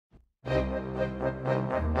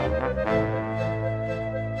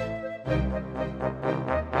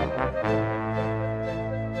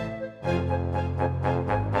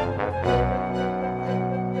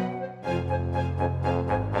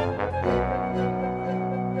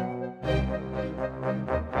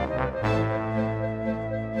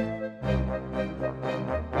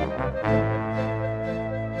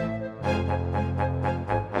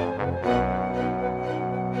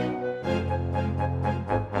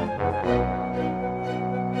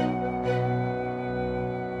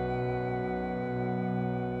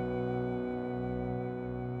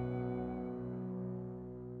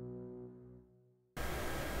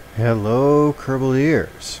Hello,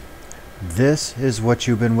 Kerbaliers. This is what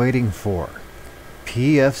you've been waiting for.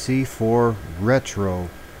 PFC 4 Retro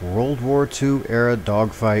World War II era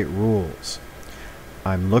dogfight rules.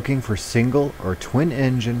 I'm looking for single or twin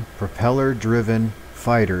engine propeller driven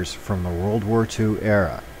fighters from the World War II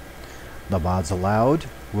era. The mods allowed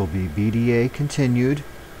will be BDA Continued,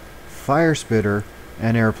 Firespitter,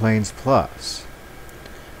 and Airplanes Plus.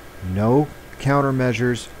 No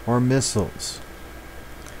countermeasures or missiles.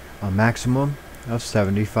 A maximum of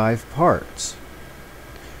 75 parts.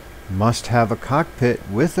 Must have a cockpit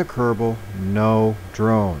with a Kerbal, no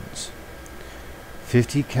drones.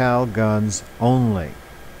 50 cal guns only.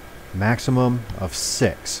 Maximum of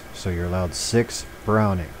 6, so you're allowed 6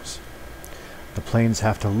 Brownings. The planes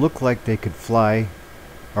have to look like they could fly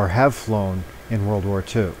or have flown in World War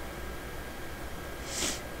II.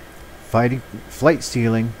 Flight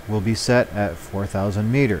ceiling will be set at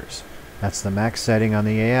 4,000 meters. That's the max setting on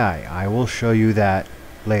the AI. I will show you that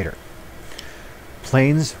later.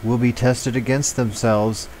 Planes will be tested against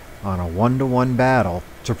themselves on a 1-to-1 battle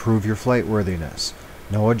to prove your flight worthiness.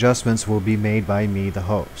 No adjustments will be made by me, the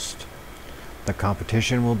host. The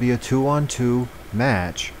competition will be a 2-on-2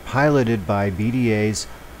 match piloted by BDA's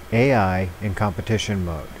AI in competition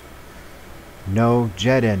mode. No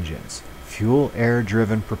jet engines. Fuel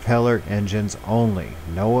air-driven propeller engines only.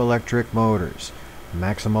 No electric motors.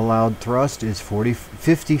 Maximum allowed thrust is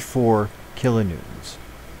 54 kilonewtons.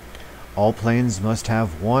 All planes must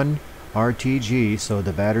have one RTG so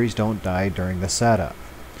the batteries don't die during the setup.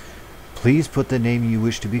 Please put the name you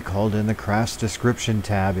wish to be called in the craft's description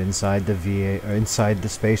tab inside the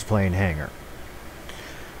spaceplane hangar.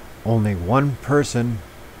 Only one person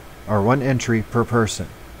or one entry per person.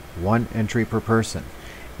 One entry per person.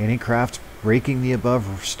 Any craft breaking the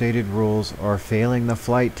above stated rules or failing the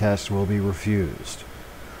flight test will be refused.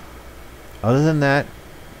 Other than that,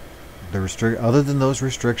 other than those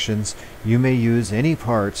restrictions, you may use any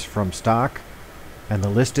parts from stock and the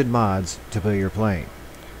listed mods to build your plane.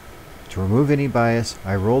 To remove any bias,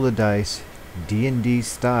 I roll the dice D&D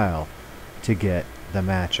style to get the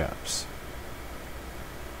matchups.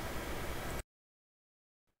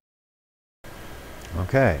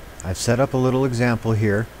 Okay, I've set up a little example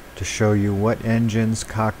here to show you what engines,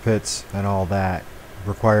 cockpits, and all that,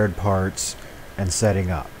 required parts, and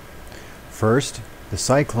setting up. First, the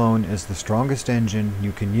Cyclone is the strongest engine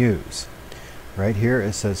you can use. Right here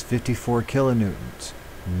it says 54 kilonewtons.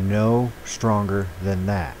 No stronger than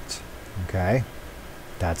that. Okay?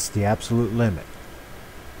 That's the absolute limit.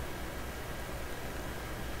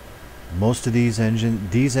 Most of these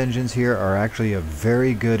engines here are actually a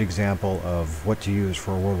very good example of what to use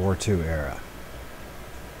for World War II era.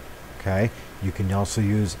 Okay, you can also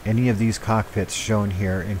use any of these cockpits shown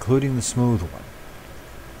here, including the smooth one.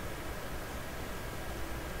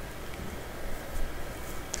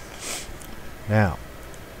 Now,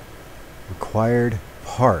 required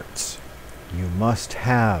parts. You must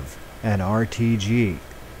have an RTG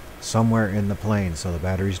somewhere in the plane so the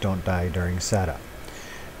batteries don't die during setup.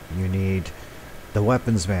 You need the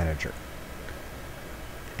weapons manager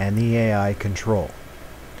and the AI control.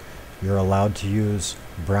 You're allowed to use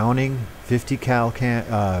Browning 50 cal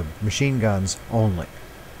machine guns only.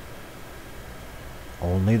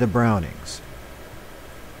 Only the Brownings.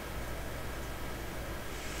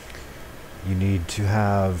 You need to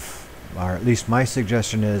have, or at least my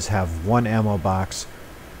suggestion is, have one ammo box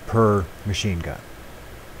per machine gun.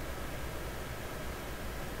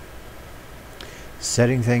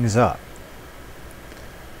 Setting things up.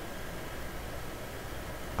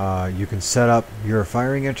 You can set up your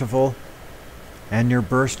firing interval and your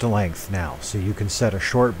burst length now. So you can set a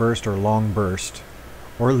short burst or long burst,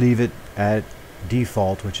 or leave it at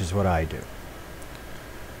default, which is what I do.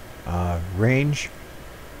 Range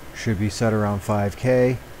should be set around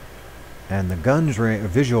 5K, and the gun's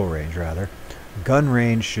visual range rather. Gun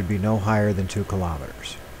range should be no higher than 2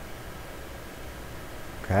 kilometers.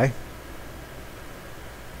 Okay?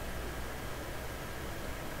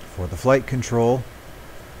 For the flight control,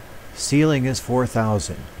 Ceiling is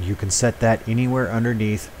 4,000. You can set that anywhere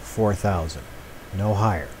underneath 4,000. No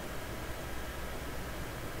higher.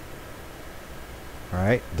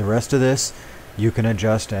 Alright, the rest of this you can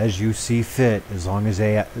adjust as you see fit as long as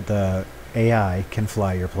the AI can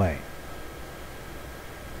fly your plane.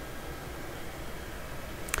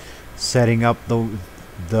 Setting up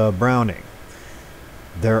the Browning.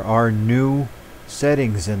 There are new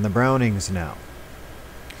settings in the Brownings now.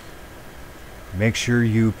 Make sure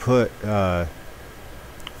you put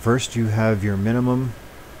first you have your minimum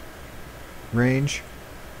range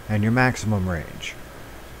and your maximum range.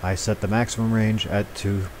 I set the maximum range at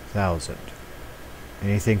 2,000.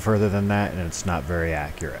 Anything further than that and it's not very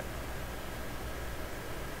accurate.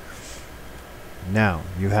 Now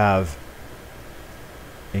you have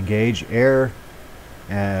engage air,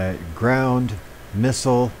 ground,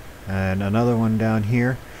 missile, and another one down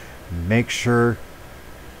here. Make sure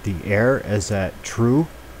the air is at true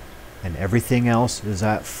and everything else is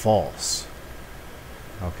at false.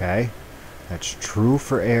 Okay? That's true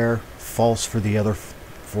for air, false for the other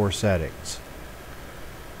four settings.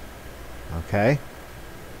 Okay?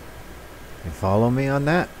 You follow me on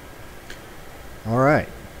that? Alright.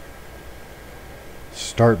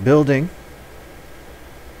 Start building.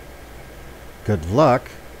 Good luck.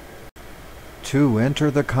 To enter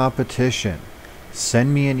the competition,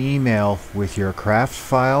 send me an email with your craft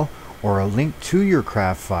file or a link to your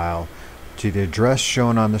craft file to the address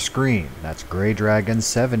shown on the screen. That's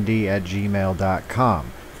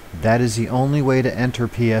graydragon70@gmail.com. That is the only way to enter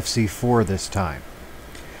PFC4 this time.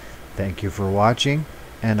 Thank you for watching,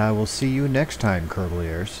 and I will see you next time,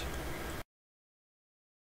 Kerbaliers.